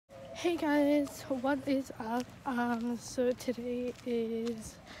Hey guys, what is up? So today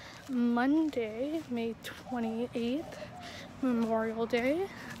is Monday, May 28th, Memorial Day.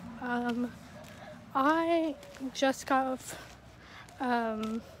 I just got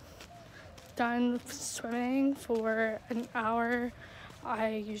done swimming for an hour.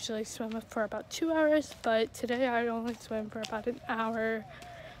 I usually swim for about 2 hours, but today I only swim for about an hour.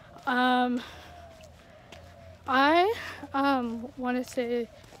 I want to say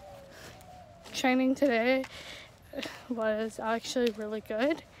training today was actually really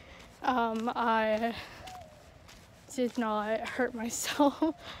good. I did not hurt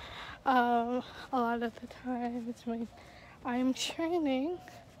myself a lot of the times when I'm training.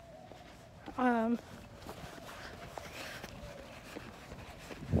 I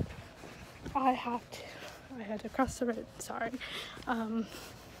had to cross the road, sorry.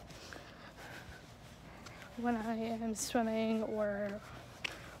 When I am swimming or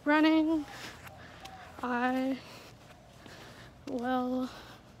running, I will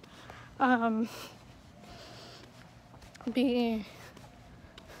be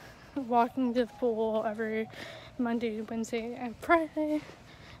walking to the pool every Monday, Wednesday, and Friday.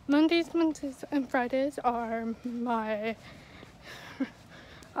 Mondays, Wednesdays, and Fridays are my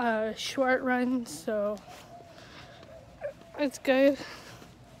short runs, so it's good.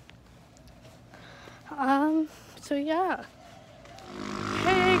 So yeah.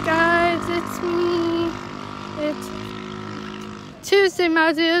 Hey guys, it's me. It's Tuesday,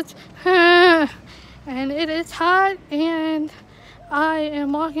 my dudes. And it is hot and I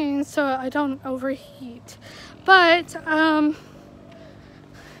am walking so I don't overheat. But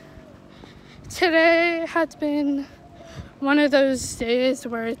today has been one of those days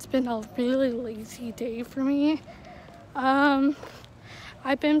where it's been a really lazy day for me. I've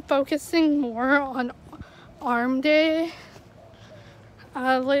been focusing more on arm day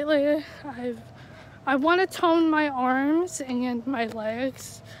lately. I want to tone my arms and my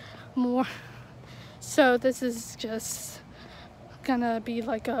legs more, so this is just gonna be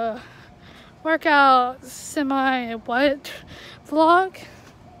like a workout semi-what vlog.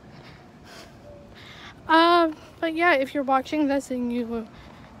 But yeah, if you're watching this and you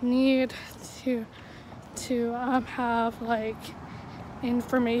need to have like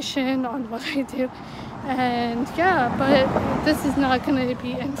information on what I do, and yeah, but this is not gonna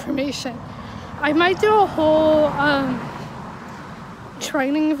be information. I might do a whole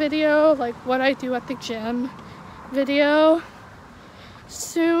training video, like what I do at the gym video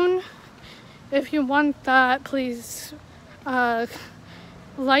soon. If you want that, please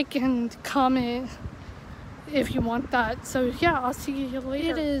like and comment if you want that. So yeah, I'll see you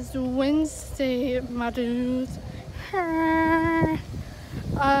later. It is Wednesday, my dudes.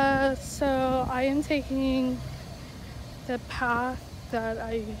 So I am taking the path that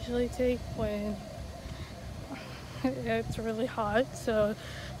I usually take when it's really hot. So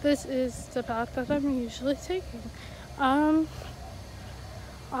this is the path that I'm usually taking. I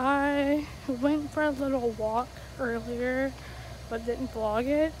went for a little walk earlier but didn't vlog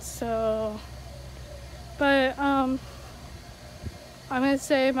it, so but I'm gonna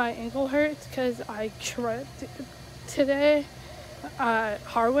say my ankle hurts because I tripped today at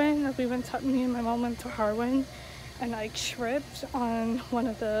Harwin. Me and my mom went to Harwin and I tripped on one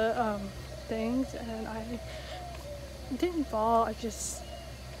of the things and I didn't fall, I just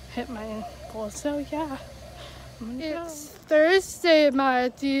hit my ankle. So yeah, it's Thursday, my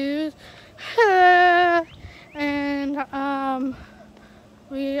dude. And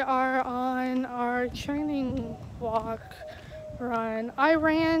we are on our training walk run. I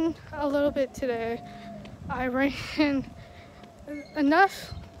ran a little bit today. I ran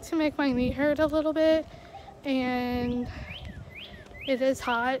enough to make my knee hurt a little bit, and it is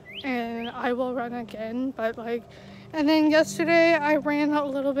hot and I will run again, but like, and then yesterday I ran a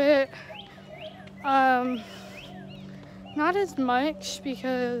little bit, not as much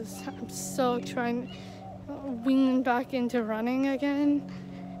because I'm still trying weaning back into running again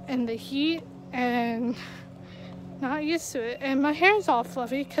in the heat and not used to it, and my hair's all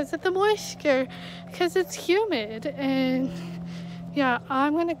fluffy because of the moisture, because it's humid. And yeah,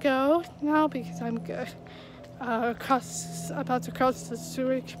 I'm gonna go now because I'm good. About to cross the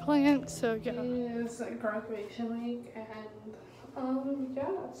sewage plant, so yeah. It is graduation week, and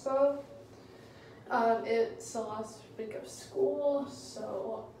yeah, so it's the last week of school,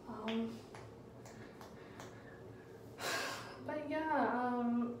 so but yeah,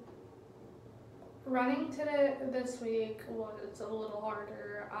 running this week was a little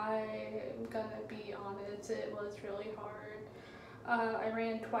harder. I'm gonna be honest, it was really hard. I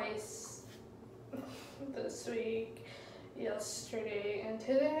ran twice this week, yesterday and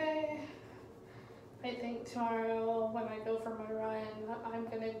today, think tomorrow when I go for my run, I'm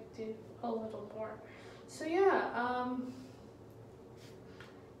gonna do a little more. So yeah,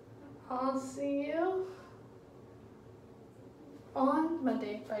 I'll see you on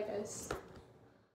Monday. Bye guys.